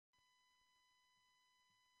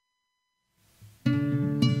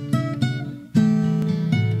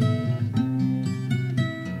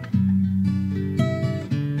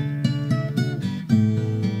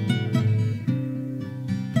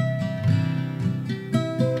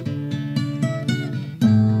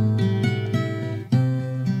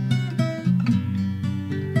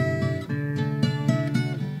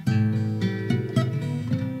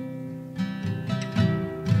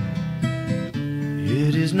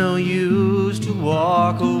no use to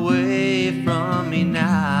walk away from me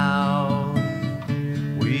now.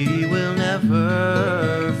 We will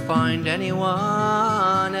never find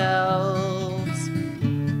anyone else.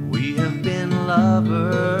 We have been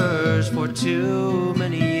lovers for too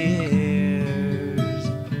many years.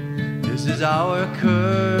 This is our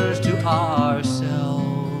curse to ourselves.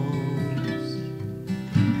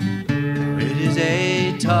 It is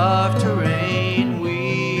a tough terrain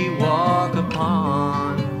we walk upon.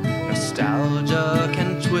 Nostalgia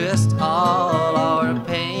can twist all our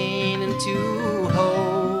pain into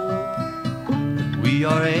hope. We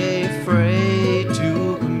are afraid to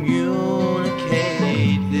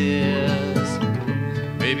communicate this.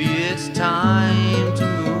 Maybe it's time to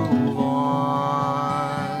move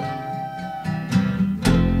on.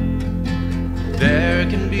 There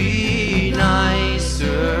can be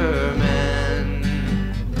nicer men,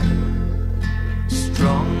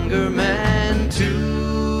 stronger men too.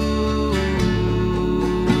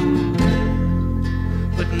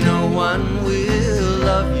 No one will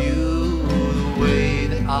love you the way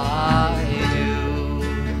that I do.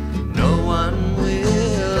 No one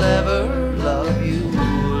will ever love you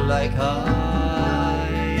like I.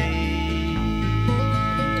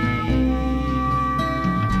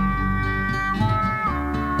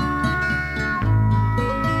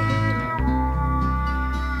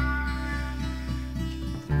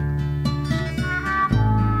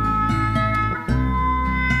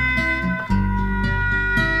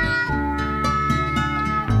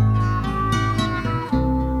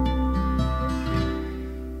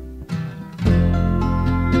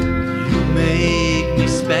 Make me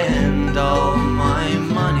spend all my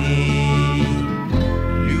money.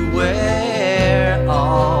 You wear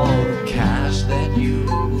all the cash that you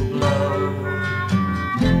blow.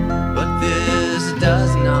 But this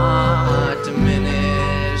does not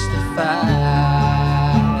diminish the fact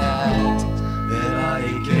that I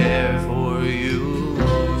care for you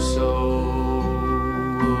so.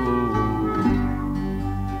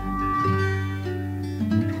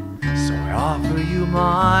 So I offer you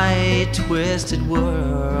my twisted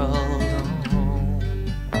world.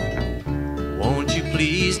 Won't you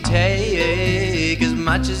please take as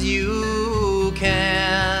much as you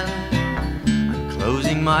can? I'm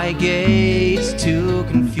closing my gates to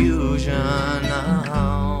confusion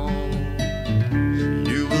now.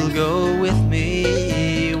 You will go with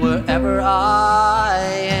me wherever I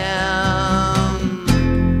am.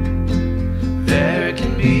 There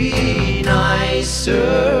can be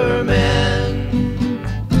nicer men,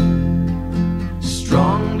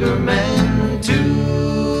 stronger men too.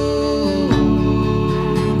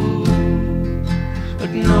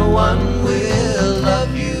 But no one will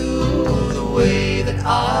love you the way that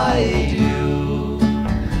I do.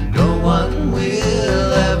 No one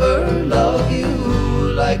will ever love you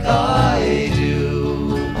like I